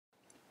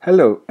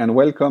Hello and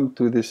welcome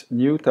to this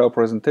new Tao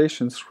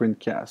Presentations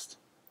screencast.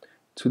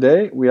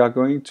 Today we are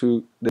going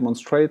to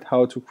demonstrate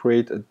how to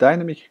create a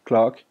dynamic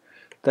clock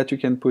that you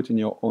can put in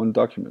your own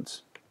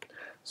documents.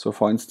 So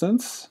for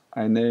instance,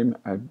 I name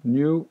a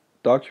new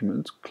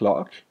document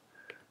clock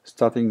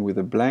starting with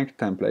a blank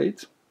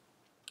template.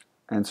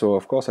 And so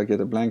of course I get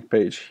a blank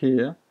page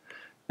here.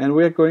 And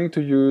we are going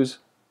to use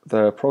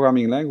the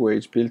programming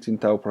language built in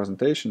Tao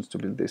Presentations to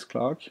build this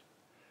clock.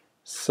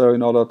 So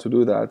in order to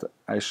do that,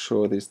 I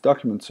show this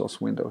document source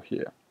window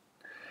here.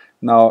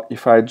 Now,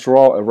 if I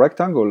draw a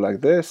rectangle like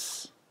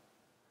this,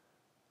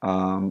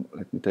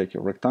 let me take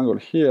a rectangle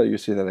here, you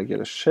see that I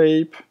get a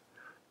shape,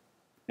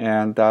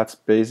 and that's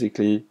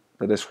basically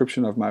the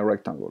description of my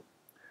rectangle.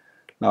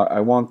 Now,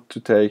 I want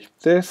to take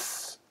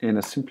this in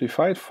a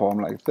simplified form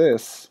like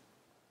this,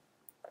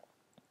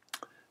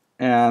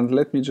 and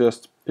let me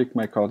just pick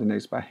my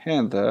coordinates by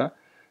hand there.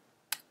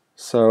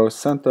 So,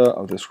 center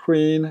of the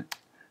screen,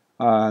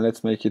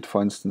 let's make it,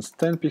 for instance,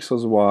 10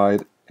 pixels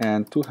wide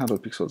and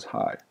 200 pixels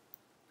high.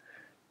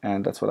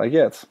 And that's what I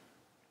get.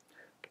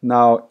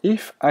 Now,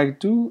 if I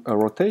do a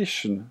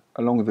rotation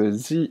along the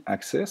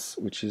z-axis,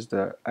 which is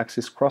the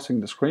axis crossing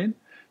the screen,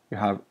 you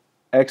have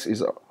x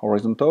is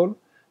horizontal,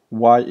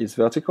 y is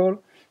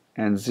vertical,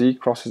 and z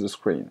crosses the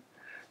screen.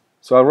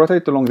 So I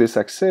rotate along this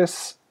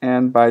axis,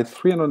 and by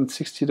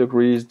 360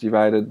 degrees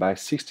divided by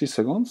 60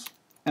 seconds,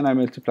 and I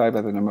multiply by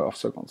the number of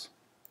seconds.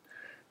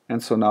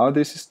 And so now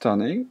this is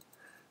turning.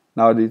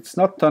 Now it's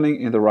not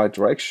turning in the right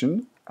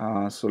direction,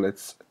 so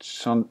let's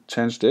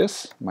change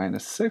this,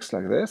 -6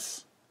 like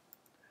this.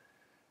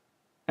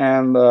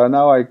 And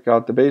now I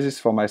got the basis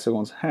for my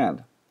seconds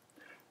hand.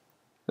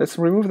 Let's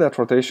remove that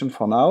rotation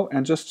for now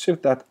and just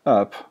shift that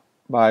up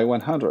by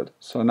 100.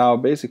 So now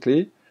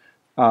basically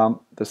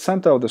the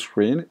center of the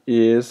screen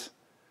is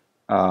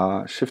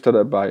shifted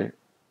up by,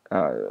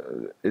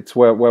 it's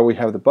where we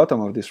have the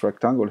bottom of this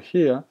rectangle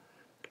here.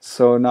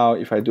 So now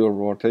if I do a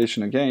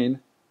rotation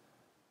again,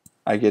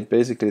 I get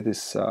basically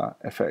this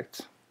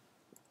effect.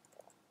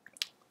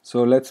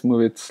 So let's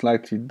move it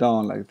slightly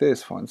down like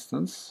this, for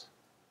instance,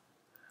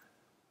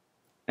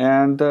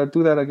 and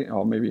do that again,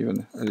 or maybe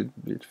even a little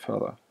bit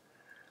further.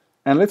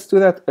 And let's do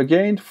that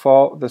again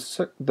for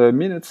the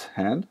minutes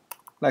hand,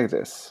 like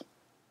this.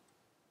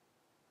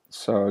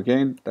 So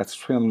again, that's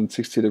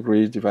 360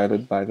 degrees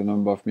divided by the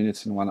number of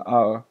minutes in 1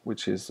 hour,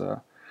 which is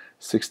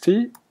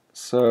 60.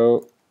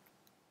 So,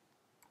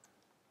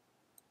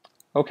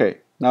 okay.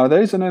 Now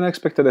there is an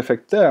unexpected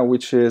effect there,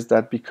 which is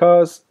that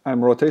because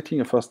I'm rotating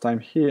a first time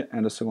here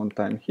and a second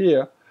time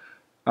here,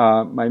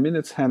 my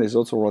minutes hand is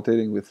also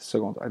rotating with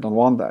second. I don't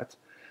want that.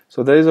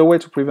 So there is a way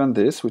to prevent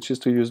this, which is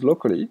to use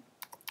locally.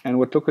 And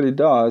what locally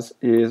does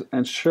is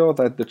ensure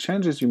that the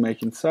changes you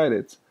make inside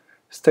it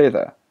stay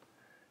there.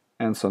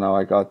 And so now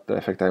I got the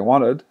effect I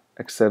wanted,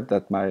 except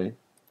that my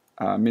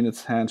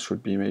minutes hand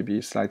should be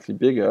maybe slightly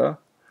bigger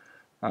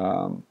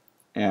and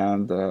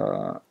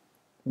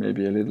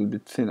maybe a little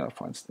bit thinner,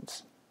 for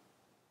instance,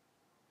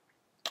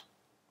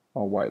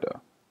 or wider.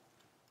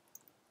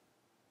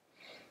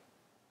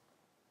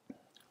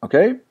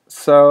 Okay,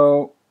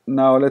 so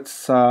now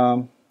let's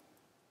do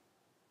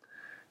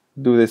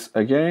this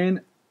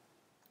again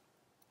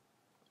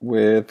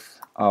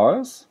with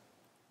hours.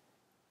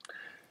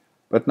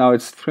 But now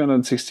it's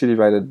 360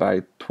 divided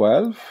by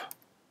 12,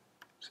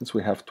 since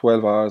we have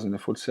 12 hours in a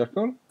full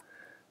circle.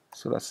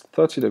 So that's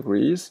 30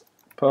 degrees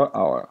per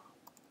hour.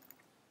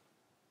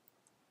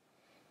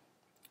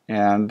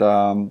 And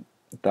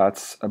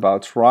that's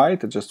about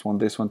right. I just want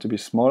this one to be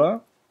smaller,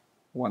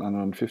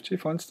 150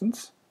 for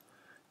instance.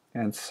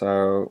 And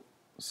so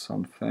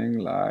something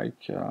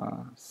like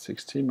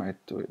 60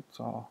 might do it,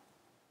 or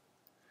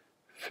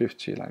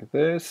 50 like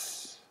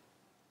this,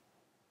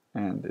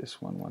 and this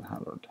one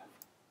 100.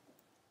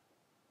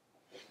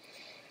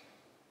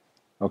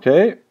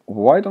 Okay,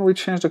 why don't we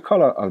change the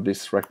color of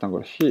this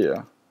rectangle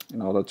here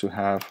in order to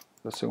have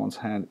the seconds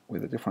hand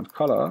with a different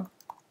color?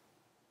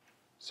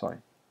 Sorry,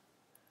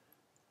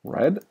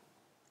 red.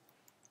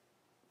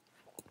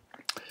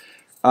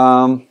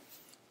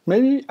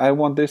 Maybe I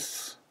want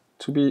this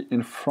to be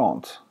in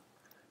front.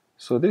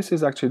 So this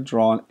is actually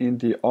drawn in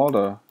the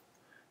order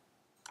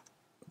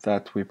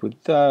that we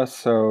put there.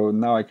 So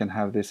now I can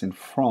have this in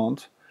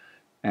front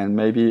and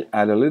maybe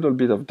add a little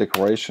bit of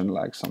decoration,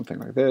 like something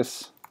like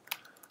this.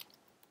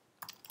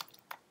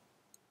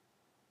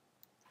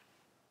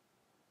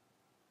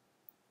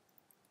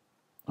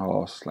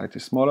 Or slightly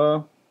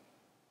smaller.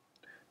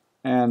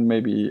 And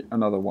maybe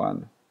another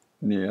one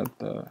near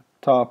the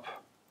top.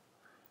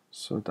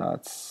 So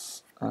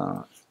that's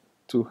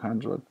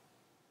 200.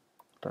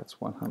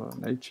 That's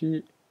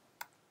 180.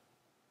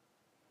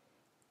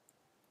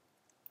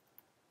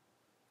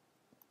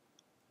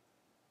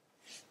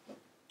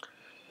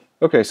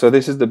 Okay, so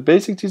this is the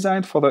basic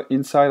design for the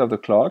inside of the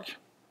clock.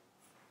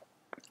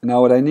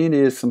 Now what I need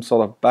is some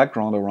sort of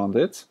background around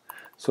it.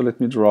 So let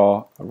me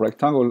draw a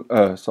rectangle,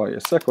 a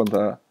circle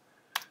there.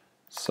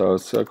 So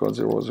circle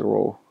 0,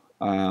 0,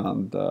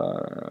 and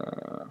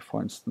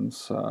for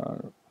instance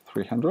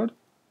 300.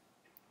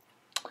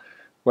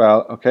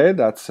 Well, okay,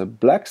 that's a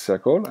black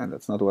circle, and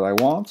that's not what I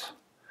want.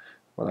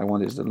 What I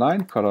want is the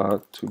line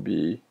color to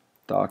be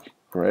dark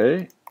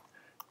gray,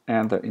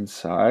 and the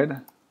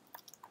inside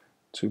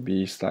to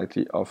be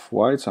slightly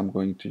off-white. So I'm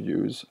going to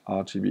use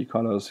RGB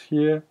colors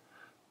here,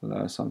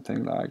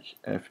 something like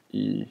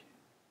FEA.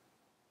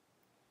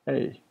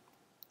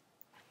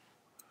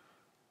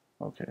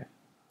 Okay.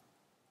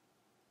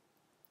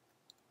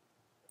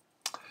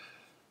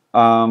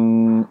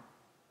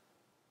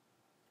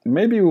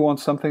 Maybe we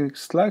want something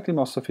slightly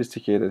more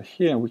sophisticated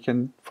here. We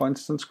can, for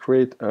instance,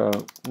 create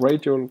a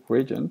radial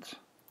gradient.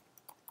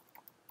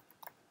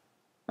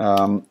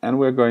 And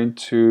we're going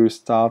to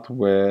start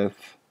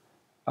with,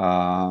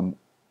 so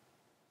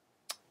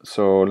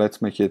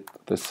let's make it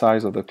the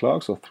size of the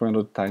clock, so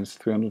 300 times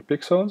 300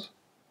 pixels.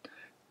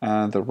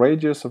 And the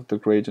radius of the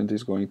gradient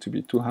is going to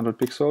be 200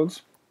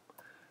 pixels.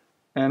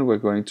 And we're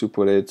going to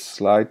put it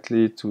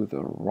slightly to the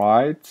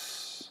right,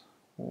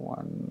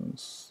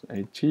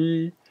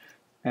 180,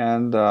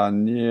 and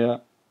near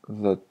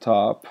the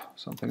top,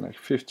 something like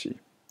 50.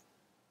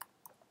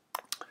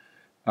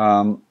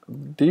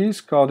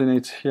 These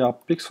coordinates here are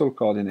pixel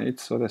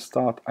coordinates, so they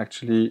start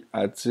actually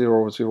at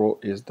 0, 0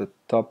 is the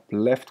top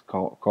left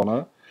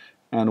corner,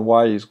 and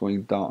y is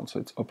going down, so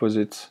it's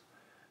opposite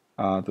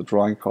the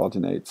drawing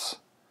coordinates.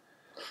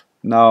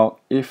 Now,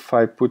 if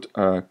I put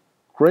a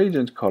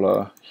gradient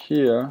color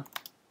here,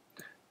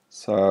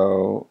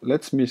 so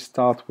let me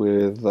start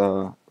with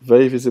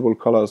very visible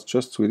colors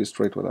just to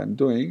illustrate what I'm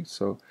doing.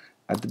 So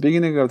at the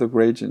beginning of the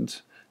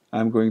gradient,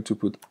 I'm going to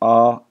put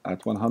R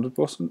at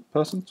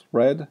 100%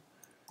 red,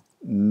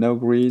 no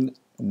green,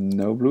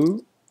 no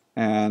blue,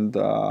 and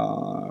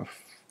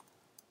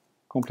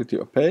completely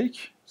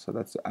opaque, so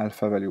that's the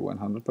alpha value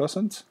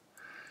 100%.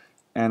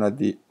 And at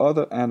the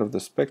other end of the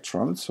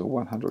spectrum, so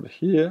 100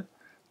 here,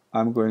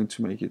 I'm going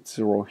to make it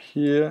 0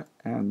 here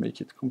and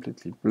make it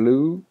completely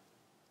blue.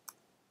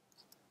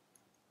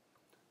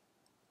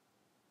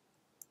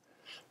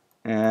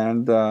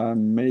 And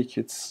make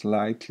it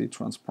slightly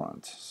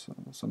transparent, so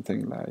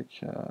something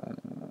like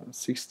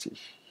 60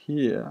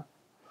 here.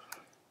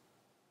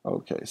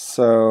 Okay,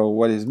 so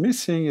what is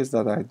missing is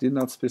that I did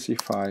not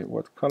specify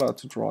what color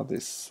to draw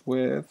this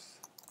with,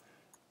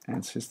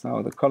 and since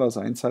now the colors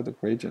are inside the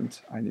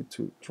gradient, I need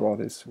to draw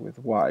this with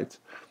white.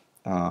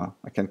 I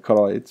can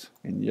color it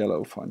in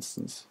yellow, for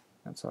instance,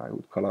 and so I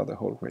would color the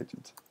whole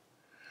gradient.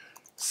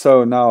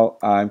 So now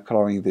I'm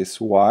coloring this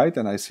white,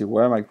 and I see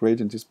where my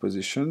gradient is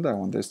positioned. I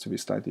want this to be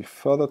slightly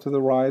further to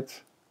the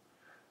right,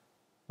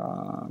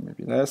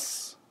 maybe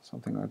less,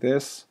 something like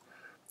this.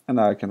 And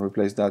now I can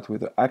replace that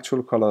with the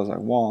actual colors I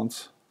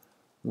want,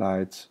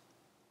 light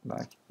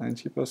like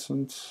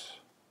 90%,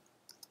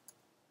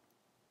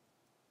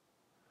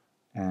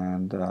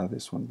 and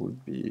this one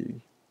would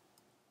be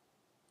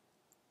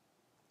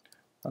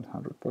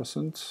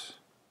 100%,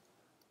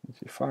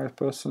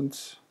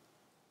 85%.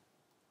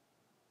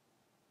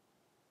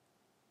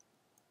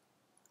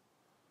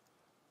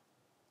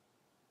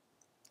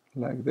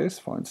 Like this,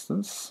 for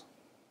instance.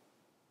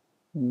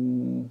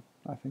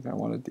 I think I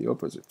wanted the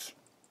opposite.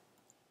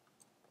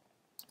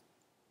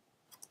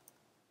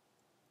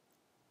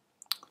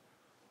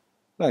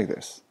 Like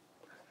this.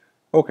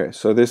 Okay,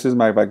 so this is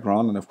my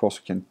background, and of course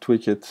you can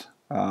tweak it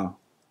the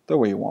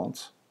way you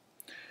want.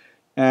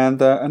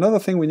 And another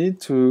thing we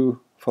need to,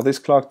 for this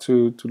clock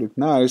to look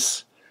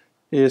nice,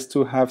 is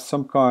to have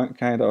some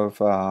kind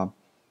of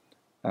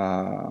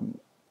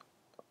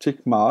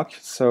tick mark.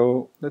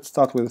 So let's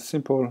start with a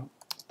simple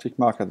tick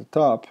mark at the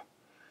top.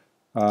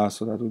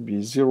 So that would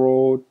be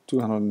 0,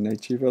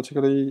 280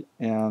 vertically,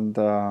 and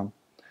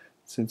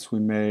since we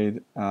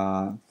made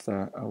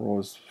the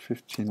arrows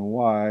 15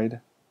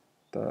 wide,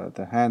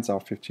 the hands are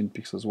 15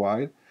 pixels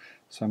wide,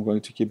 so I'm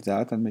going to keep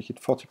that and make it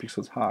 40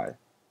 pixels high.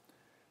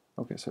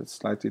 Okay, so it's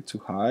slightly too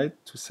high,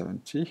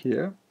 270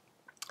 here.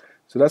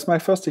 So that's my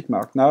first tick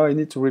mark. Now I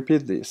need to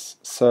repeat this.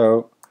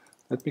 So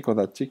let me call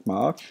that tick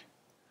mark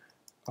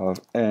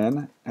of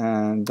n,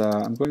 and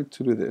I'm going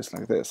to do this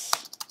like this.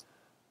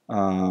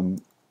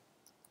 I'm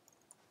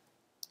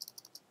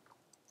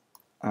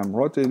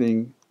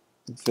rotating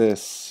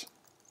this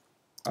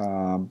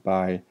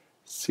by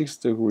 6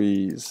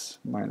 degrees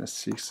minus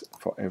 6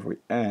 for every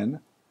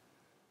n.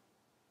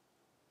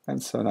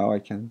 And so now I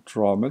can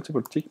draw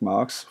multiple tick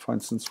marks, for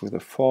instance with a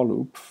for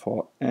loop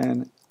for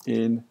n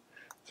in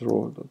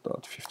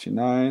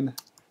 0.59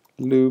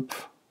 loop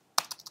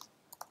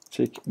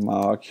tick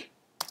mark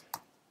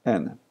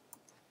n.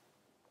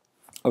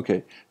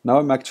 Okay, now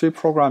I'm actually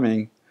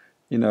programming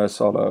in a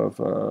sort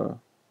of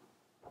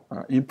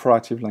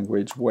imperative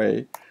language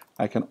way.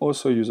 I can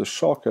also use a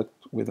shortcut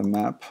with a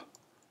map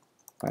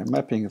by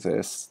mapping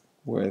this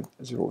with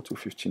 0 to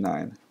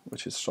 59,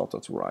 which is shorter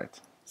to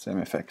write. Same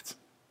effect.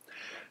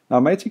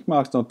 Now my tick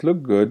marks don't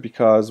look good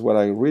because what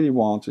I really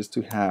want is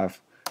to have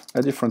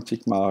a different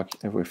tick mark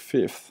every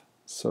fifth.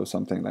 So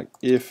something like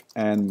if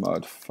n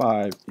mod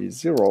 5 is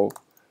 0,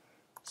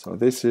 so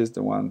this is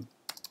the one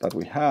that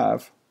we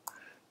have,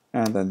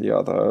 and then the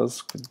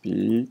others could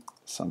be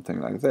something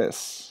like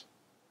this.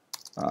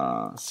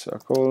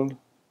 Circle,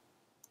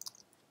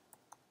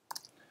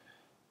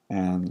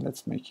 and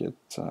let's make it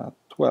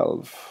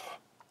 12.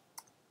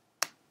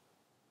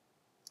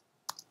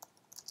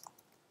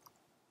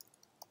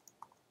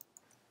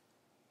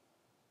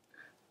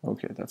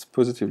 Okay, that's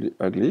positively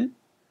ugly.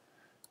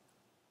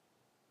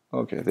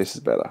 Okay, this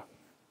is better.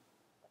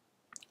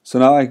 So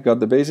now I got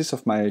the basis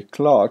of my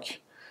clock.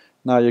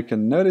 Now you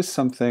can notice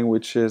something,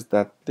 which is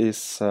that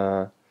this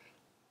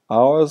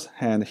hours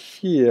hand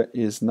here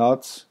is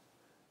not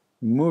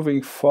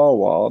moving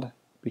forward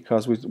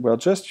because we're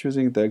just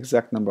using the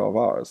exact number of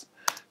hours.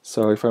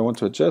 So if I want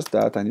to adjust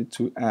that, I need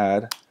to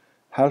add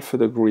half a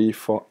degree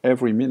for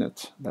every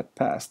minute that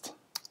passed.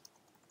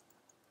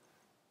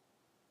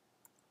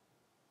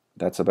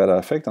 That's a better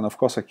effect, and of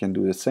course I can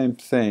do the same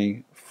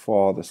thing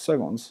for the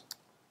seconds.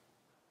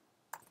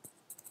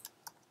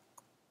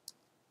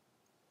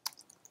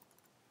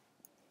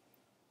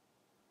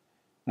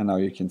 And now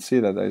you can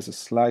see that there is a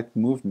slight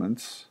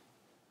movement.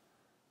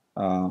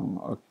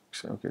 Okay,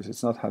 so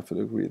it's not half a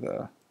degree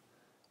there.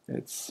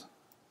 It's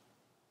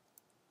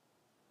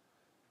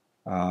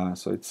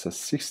so it's a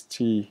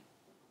 60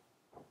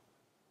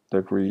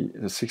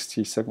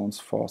 seconds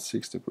for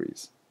 6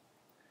 degrees.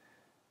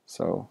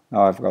 So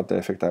now I've got the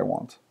effect I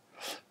want.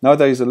 Now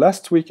there is a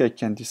last tweak I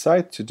can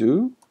decide to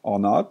do or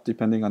not,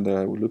 depending on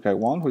the look I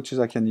want, which is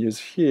I can use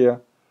here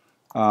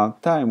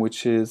time,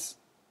 which is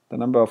the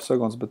number of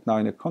seconds, but now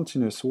in a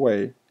continuous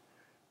way.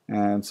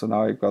 And so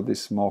now I've got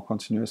this more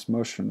continuous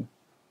motion,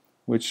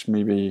 which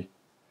may be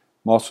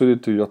more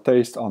suited to your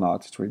taste or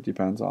not. It really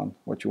depends on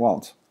what you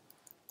want.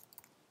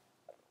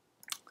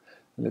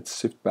 Let's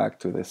shift back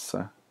to this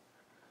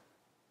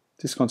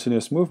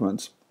continuous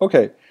movement.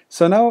 Okay,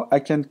 so now I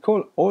can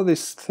call all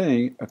this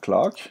thing a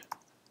clock.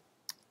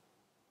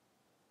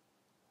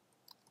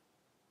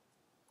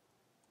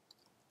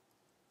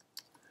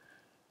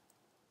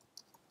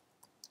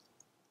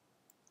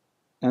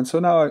 And so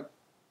now,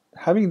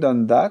 having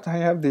done that, I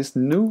have this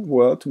new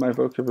word to my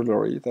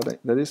vocabulary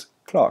that is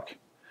clock.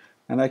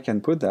 And I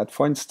can put that,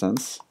 for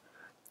instance,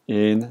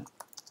 in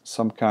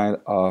some kind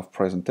of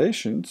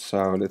presentation.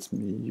 So let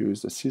me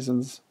use the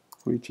seasons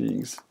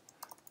greetings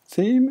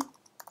theme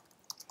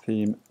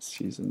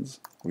seasons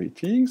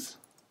greetings.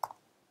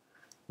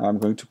 Now I'm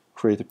going to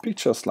create a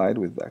picture slide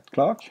with that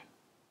clock.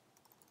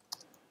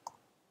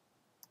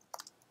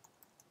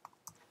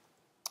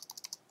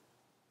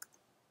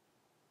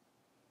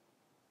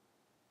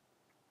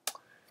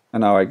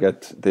 And now I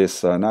get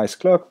this nice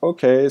clock.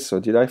 Okay, so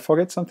did I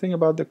forget something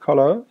about the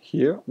color?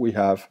 Here we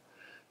have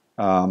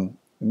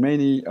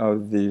many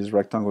of these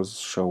rectangles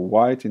show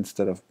white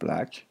instead of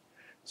black.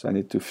 So I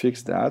need to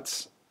fix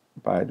that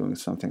by doing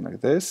something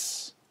like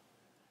this,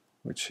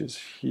 which is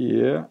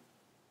here.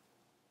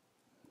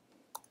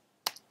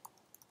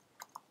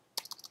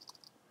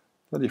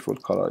 The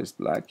default color is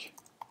black.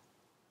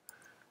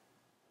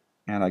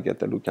 And I get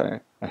the look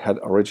I had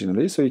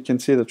originally. So you can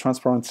see the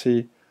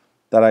transparency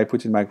that I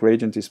put in my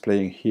gradient is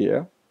playing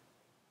here.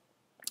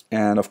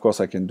 And of course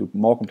I can do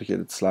more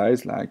complicated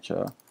slides like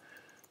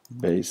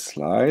base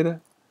slide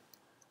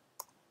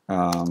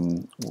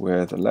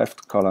where the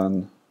left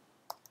column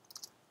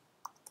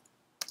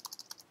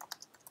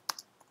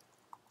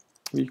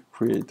we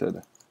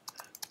created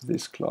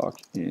this clock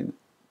in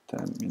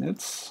 10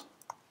 minutes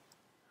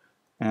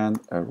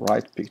and a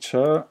right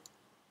picture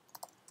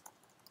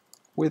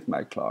with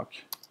my clock.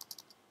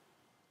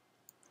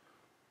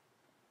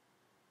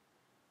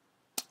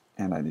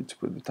 And I need to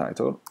put the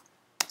title.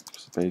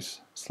 Space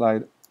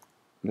slide.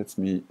 Let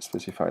me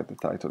specify the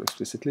title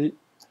explicitly.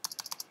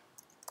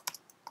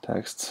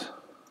 Text.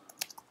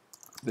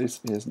 This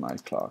is my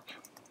clock.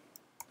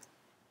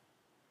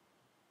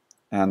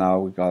 And now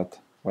we got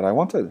what I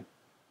wanted.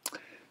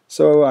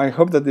 So I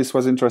hope that this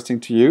was interesting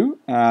to you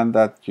and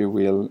that you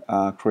will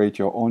create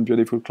your own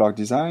beautiful clock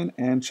design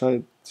and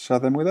share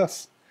them with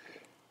us.